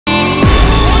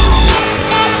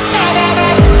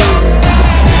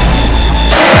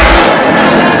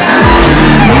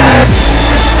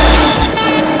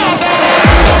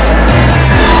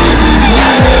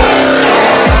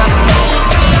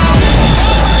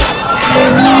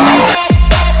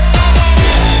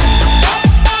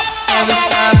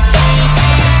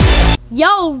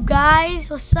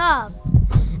what's up?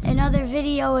 Another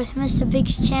video with Mr.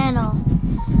 Big's channel.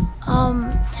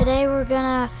 Today we're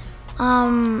gonna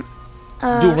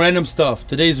do random stuff.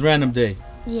 Today's random day.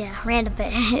 Yeah, random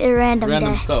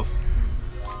day. Stuff.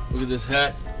 Look at this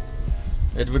hat.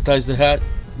 Advertise the hat.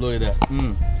 Look at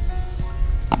that.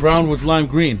 Brown with lime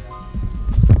green.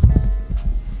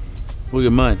 Look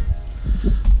at mine.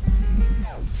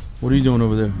 What are you doing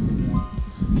over there?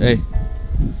 Hey.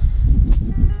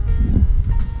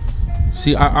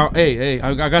 See, hey,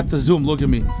 I got the zoom. Look at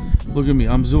me. Look at me.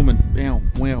 I'm zooming. Bam,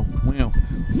 wow, wow.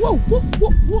 Whoa, whoa, whoa,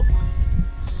 whoa.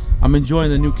 I'm enjoying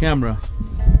the new camera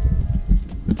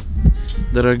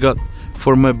that I got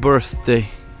for my birthday.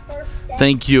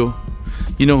 Thank you.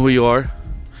 You know who you are.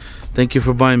 Thank you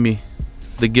for buying me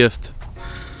the gift.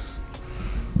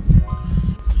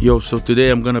 Yo, so today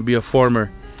I'm gonna be a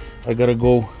farmer. I gotta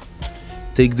go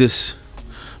take this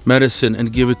medicine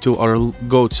and give it to our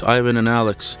goats, Ivan and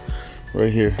Alex,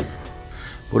 right here.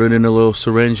 Put it in a little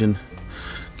syringe and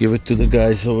give it to the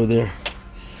guys over there.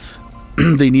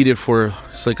 They need it for,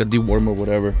 it's like a dewormer or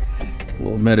whatever. A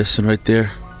little medicine right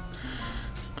there.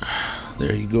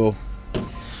 There you go.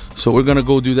 So we're gonna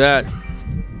go do that.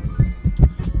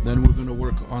 Then we're gonna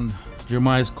work on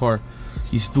Jeremiah's car.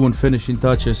 He's doing finishing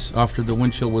touches after the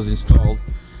windshield was installed,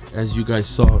 as you guys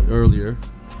saw earlier.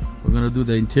 We're gonna do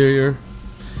the interior,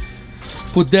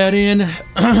 put that in,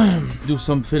 do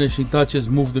some finishing touches,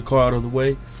 move the car out of the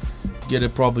way, get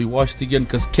it probably washed again,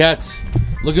 because cats,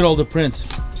 look at all the prints.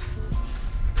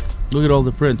 Look at all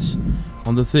the prints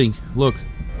on the thing. Look.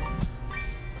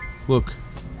 Look.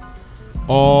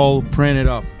 All printed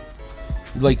up.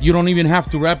 Like, you don't even have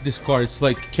to wrap this car. It's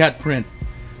like cat print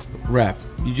wrap.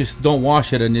 You just don't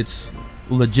wash it and it's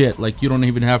legit. Like, you don't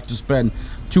even have to spend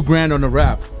 $2 grand on a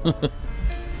wrap.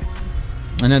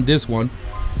 And then this one,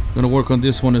 I'm gonna work on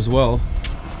this one as well.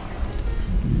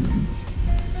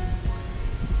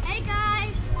 Hey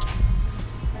guys!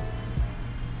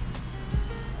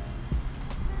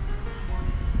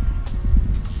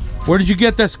 Where did you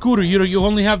get that scooter? You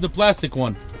only have the plastic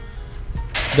one.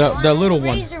 The little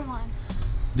one. Razor one.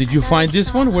 Did you find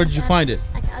this one? Where did you find it?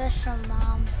 I got it from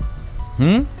Mom.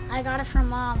 I got it from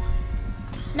Mom.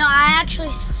 No, I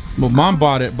actually... Well, Mom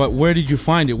bought it, but where did you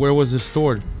find it? Where was it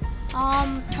stored?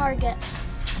 Target.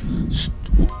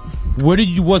 Where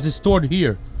was it stored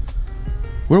here?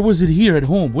 Where was it here at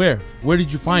home? Where did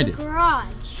you find it? Garage.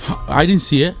 I didn't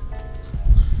see it.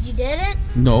 You didn't?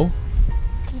 No.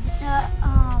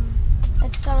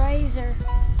 It's a razor.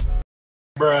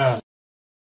 Bruh.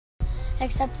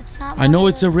 Except it's not. I know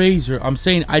it's a razor. I'm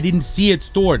saying I didn't see it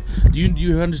stored. Do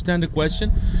you understand the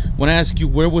question? When I ask you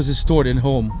where was it stored, in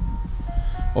home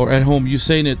or at home, you're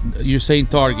saying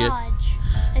Target. Garage.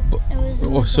 It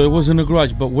was So it was in the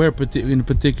garage, but where in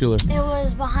particular? It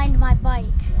was behind my bike.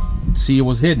 See, it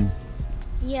was hidden.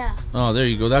 Yeah. Oh, there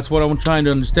you go. That's what I'm trying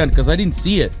to understand, because I didn't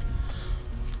see it.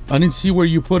 I didn't see where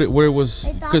you put it, where it was,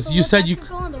 because you said you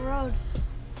go on the road.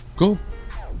 Go.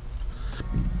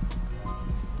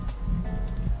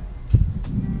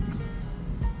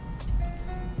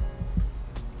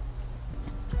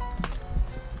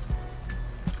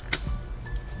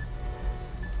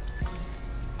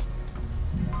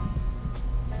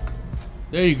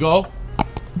 There you go.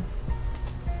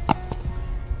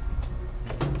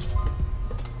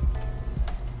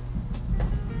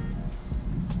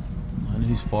 And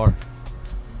he's far.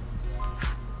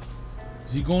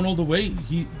 Is he going all the way?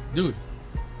 Dude,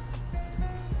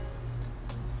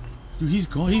 he's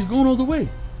going all the way.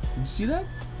 You see that?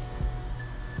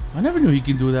 I never knew he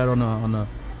can do that on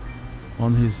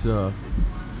his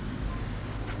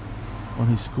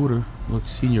scooter. Look,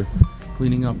 senior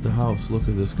cleaning up the house. Look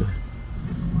at this guy.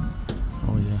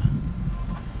 Oh yeah.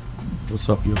 What's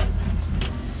up, you?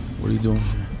 What are you doing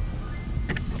here?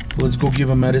 Let's go give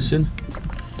him medicine.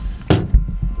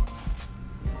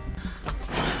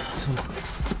 So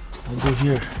I'll go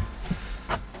here.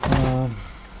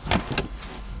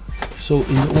 So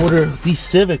in order, these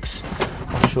Civics,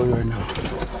 I'll show you right now.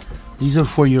 These are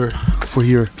for your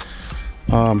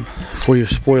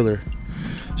spoiler.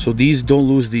 So these, don't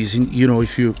lose these. You know,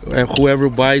 if you whoever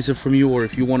buys it from you, or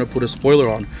if you want to put a spoiler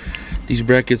on, these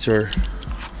brackets they're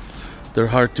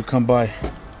hard to come by.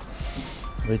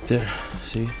 Right there,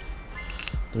 see,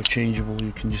 they're changeable.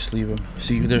 You can just leave them.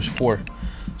 See, there's 4.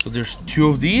 So there's 2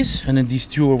 of these, and then these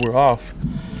 2 were off.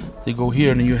 They go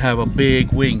here, and then you have a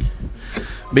big wing,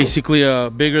 basically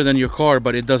bigger than your car,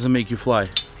 but it doesn't make you fly.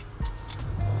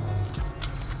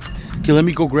 Okay, let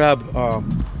me go grab the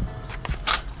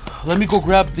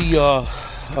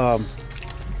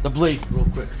blade real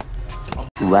quick.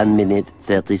 1 minute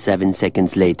 37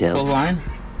 seconds later. The line.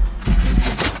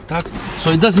 tuck,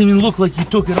 so it doesn't even look like you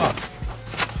took it off.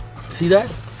 See that?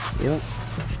 Yep.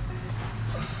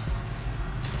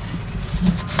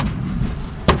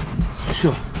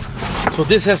 Sure. So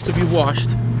this has to be washed.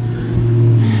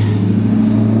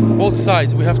 Both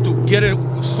sides. We have to get it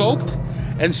soaked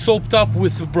and soaped up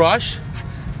with a brush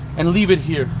and leave it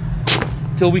here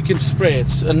till we can spray it.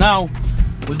 So now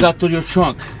we got to your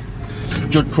trunk.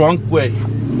 Your trunk way.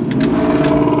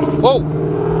 Whoa!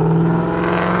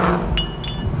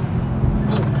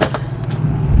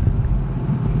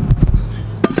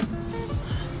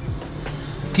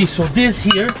 Okay, so this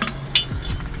here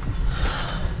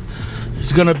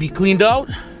is gonna be cleaned out,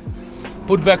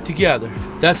 put back together.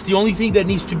 That's the only thing that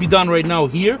needs to be done right now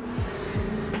here.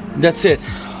 That's it.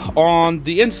 On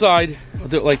the inside,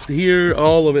 like here,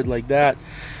 all of it like that.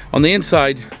 On the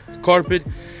inside, carpet,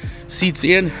 seats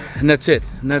in, and that's it.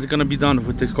 And that's gonna be done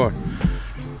with the car.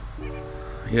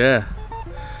 Yeah,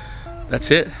 that's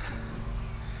it.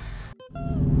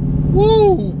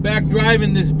 Woo! Back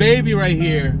driving this baby right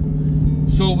here.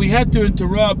 So we had to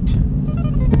interrupt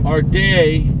our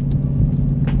day.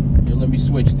 Here, let me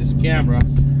switch this camera.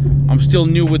 I'm still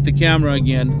new with the camera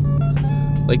again.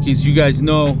 Like as you guys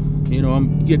know, you know,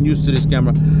 I'm getting used to this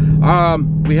camera.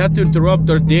 We had to interrupt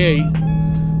our day.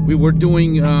 We were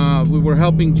doing, we were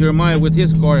helping Jeremiah with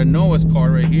his car and Noah's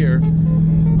car right here.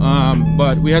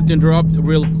 But we had to interrupt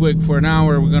real quick for an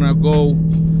hour. We're gonna go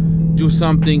do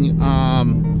something,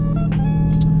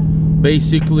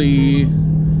 basically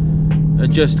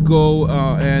just go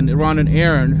and run an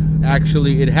errand.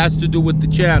 Actually, it has to do with the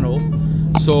channel,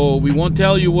 so we won't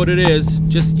tell you what it is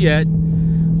just yet.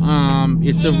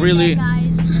 It's a really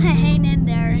guys. Hang in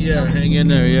there. Yeah, hang in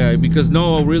there, yeah, because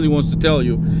Noah really wants to tell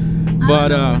you,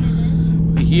 but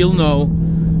he'll know.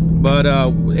 But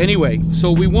anyway,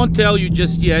 so we won't tell you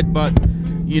just yet, but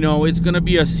you know, it's gonna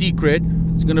be a secret.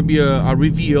 It's gonna be a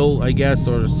reveal, I guess,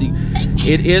 or a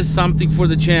it is something for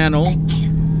the channel.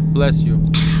 Bless you.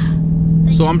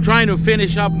 So I'm trying to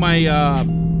finish up my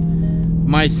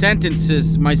my sentence,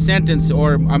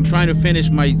 or I'm trying to finish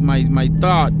my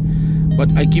thought,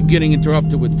 but I keep getting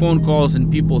interrupted with phone calls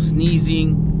and people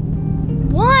sneezing.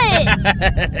 What?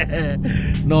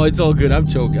 No, it's all good. I'm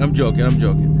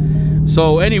joking.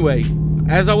 So anyway,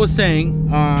 as I was saying,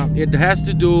 it has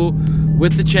to do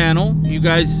with the channel. You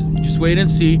guys just wait and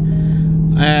see.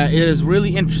 It is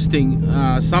really interesting,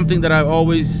 something that I've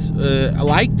always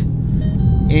liked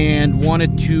and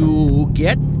wanted to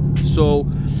get. So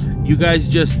you guys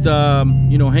just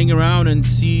you know, hang around and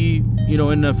see, you know,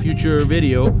 in a future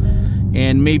video.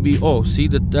 And maybe, oh, see,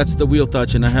 that's the wheel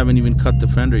touching. I haven't even cut the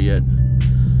fender yet.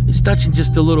 It's touching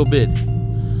just a little bit,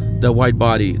 the white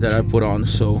body that I put on.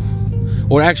 So,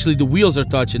 or actually the wheels are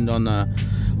touching on a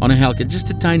Hellcat, just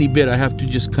a tiny bit. I have to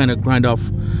just kind of grind off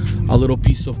a little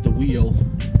piece of the wheel,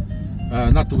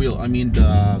 not the wheel, I mean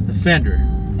the fender.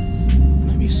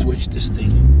 Let me switch this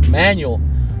thing. Manual,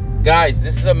 guys,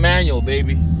 this is a manual,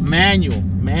 baby. Manual,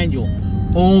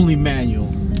 only manual.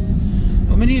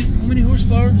 How many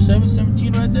horsepower?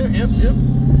 717 right there. Yep.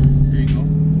 There you go.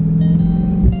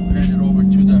 Hand it over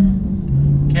to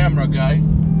the camera guy.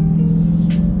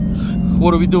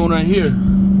 What are we doing right here?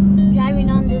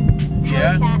 Driving on this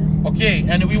Hellcat. Okay,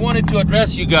 and we wanted to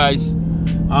address you guys.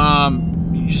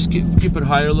 You just keep it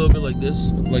higher a little bit, like this,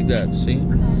 like that. See?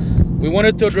 We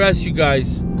wanted to address you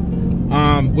guys.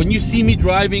 When you see me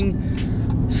driving,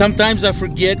 sometimes I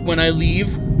forget when I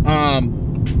leave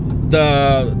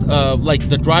like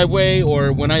the driveway,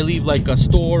 or when I leave like a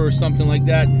store or something like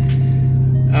that.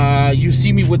 You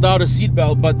see me without a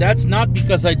seatbelt, but that's not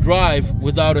because I drive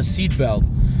without a seatbelt.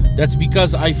 That's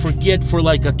because I forget for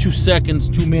like a 2 seconds,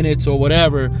 2 minutes or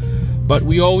whatever. But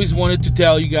we always wanted to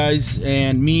tell you guys,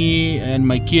 and me and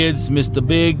my kids, Mr.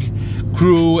 Big,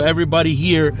 crew, everybody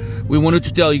here, we wanted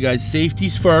to tell you guys,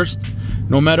 safety's first,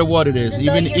 no matter what it is.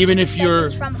 Even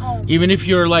if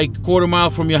you're like quarter mile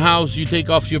from your house, you take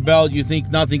off your belt, you think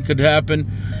nothing could happen,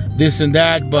 this and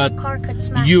that, but car could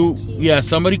smash into you. Yeah,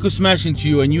 somebody could smash into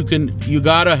you, and you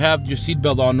gotta have your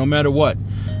seatbelt on no matter what.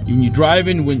 When you're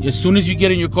driving, as soon as you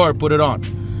get in your car, put it on,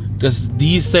 because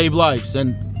these save lives.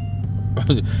 And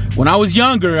when I was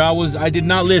younger, I did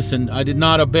not listen. I did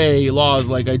not obey laws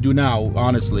like I do now,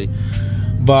 honestly.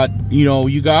 But you know,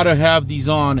 you gotta have these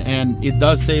on, and it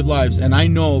does save lives. And I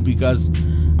know, because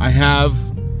I have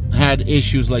had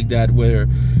issues like that where,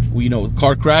 you know,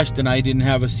 car crashed and I didn't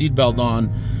have a seatbelt on,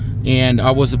 and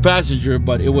I was a passenger,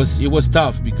 but it was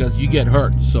tough because you get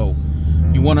hurt. So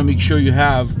you want to make sure you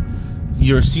have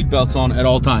your seatbelts on at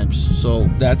all times. So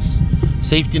that's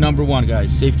safety number one,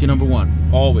 guys. Safety number one,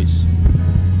 always.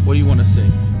 What do you want to say?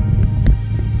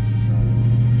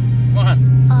 Come on.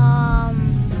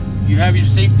 You have your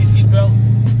safety seatbelt?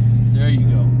 There you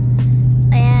go.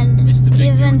 And Mr. Big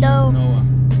even Junior though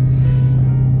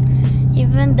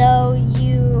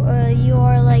Noah. you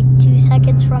are like 2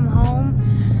 seconds from home,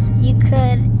 you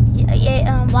could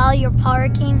while you're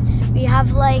parking, we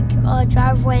have like a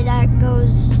driveway that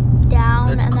goes down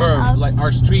That's and then curved, up. like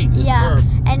our street is Yeah, curved.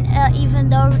 and even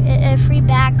though if we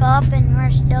back up and we're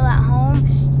still at home,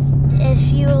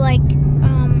 if you like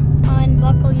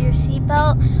unbuckle your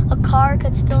seatbelt, a car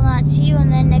could still not see you,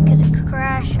 and then it could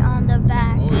crash on the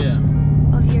back Oh yeah.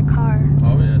 of your car.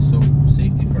 Oh yeah, so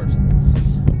safety first.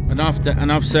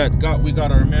 Enough said. We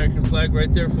got our American flag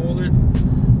right there folded.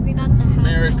 We got the hats,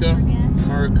 America. don't forget.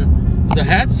 America. The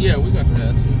hats? Yeah, we got the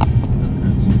hats. Yeah.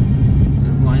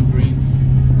 They're lime green.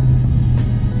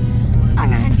 I'm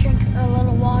gonna drink a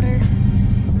little water.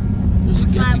 There's a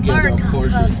get together, of America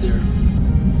course, cup. right there.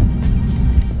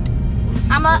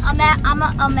 I'm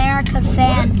a American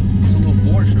fan. It's a little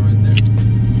Porsche right there.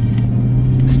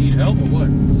 They need help or what?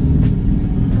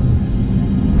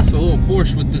 It's a little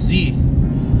Porsche with the Z.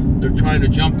 They're trying to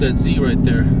jump that Z right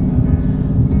there.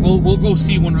 We'll go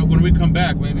see when we come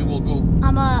back. Maybe we'll go.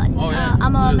 I'm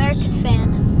an American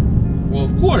fan. Well,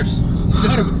 of course. You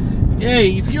gotta,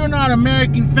 hey, if you're not an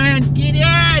American fan, get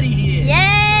out of here.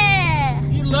 Yeah.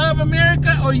 You love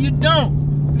America or you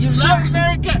don't? You love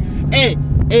America?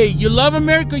 Hey, you love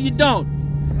America or you don't?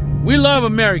 We love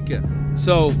America.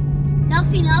 So,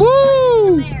 Nothing else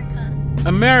woo! but America.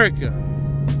 America,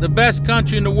 the best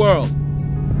country in the world.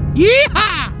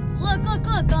 Yeehaw! Look,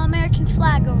 American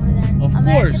flag over there. Of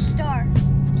American course. star.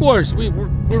 Of course, we're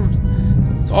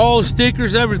it's all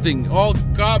stickers, everything, all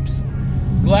cups,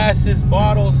 glasses,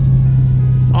 bottles,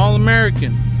 all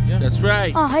American. Yeah, that's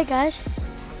right. Oh, hey guys.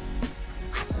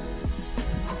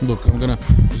 Look, I'm gonna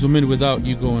zoom in without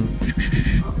you going.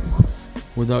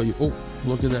 Without you. Oh,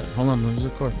 look at that. Hold on, there's a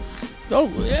car. Oh,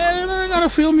 yeah, I gotta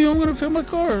film you. I'm gonna film my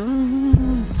car.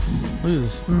 Look at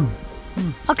this.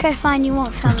 Okay, fine. You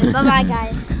won't film me. Bye-bye,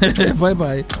 guys. Bye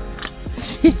bye.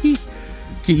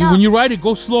 Okay, when you ride it,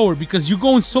 go slower because you're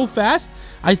going so fast.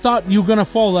 I thought you were gonna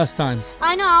fall last time.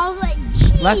 I know. I was like,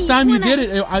 gee. Last time you did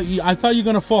it, I thought you were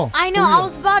gonna fall. I know. I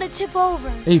was about to tip over.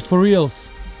 Hey, for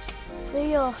reals.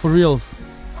 For reals.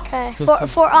 Okay.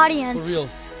 For audience. For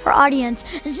reals. For audience.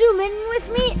 Zoom in with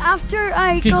me after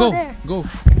I go there. Go.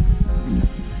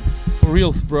 For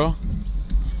reals, bro.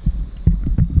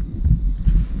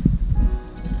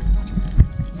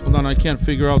 Hold on, I can't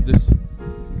figure out this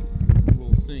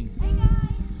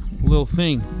little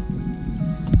thing.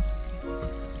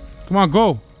 Come on,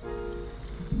 go.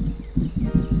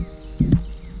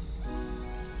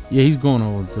 Yeah, he's going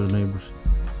over to the neighbors.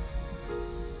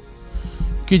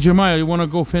 Okay, Jeremiah, you want to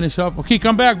go finish up? Okay,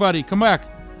 come back, buddy. Come back.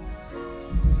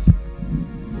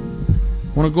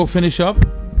 Want to go finish up?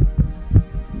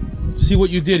 See what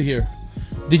you did here.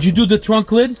 Did you do the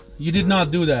trunk lid? You did not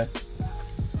do that.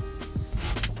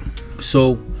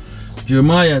 So,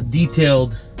 Jeremiah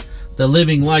detailed the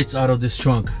living lights out of this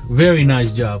trunk. Very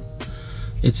nice job.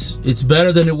 It's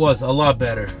better than it was. A lot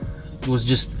better. It was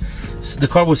just the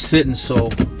car was sitting, so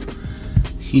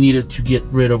he needed to get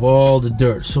rid of all the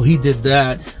dirt. So he did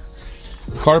that.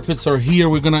 Carpets are here.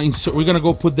 We're gonna insert. We're gonna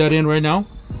go put that in right now.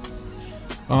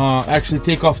 Actually,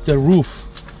 take off the roof,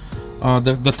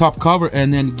 the top cover,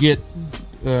 and then get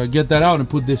that out and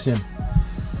put this in.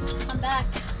 I'm back.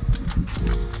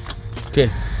 Okay.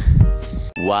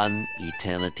 One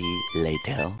eternity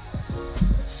later.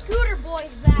 Scooter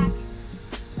boy's back.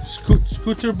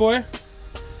 Scooter boy.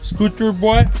 Scooter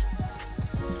boy.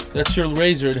 That's your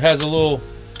razor. It has a little.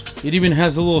 It even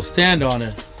has a little stand on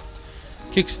it.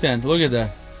 Kickstand. Look at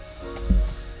that.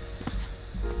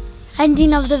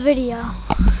 Ending of the video.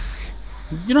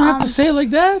 You don't have to say it like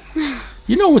that.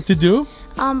 You know what to do.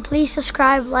 Please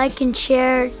subscribe, like, and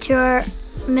share to our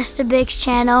Mr. Big's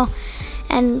channel,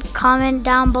 and comment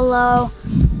down below.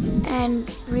 And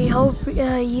we hope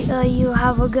you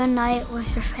have a good night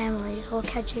with your families. We'll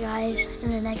catch you guys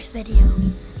in the next video.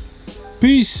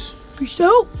 Peace. Peace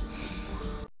out.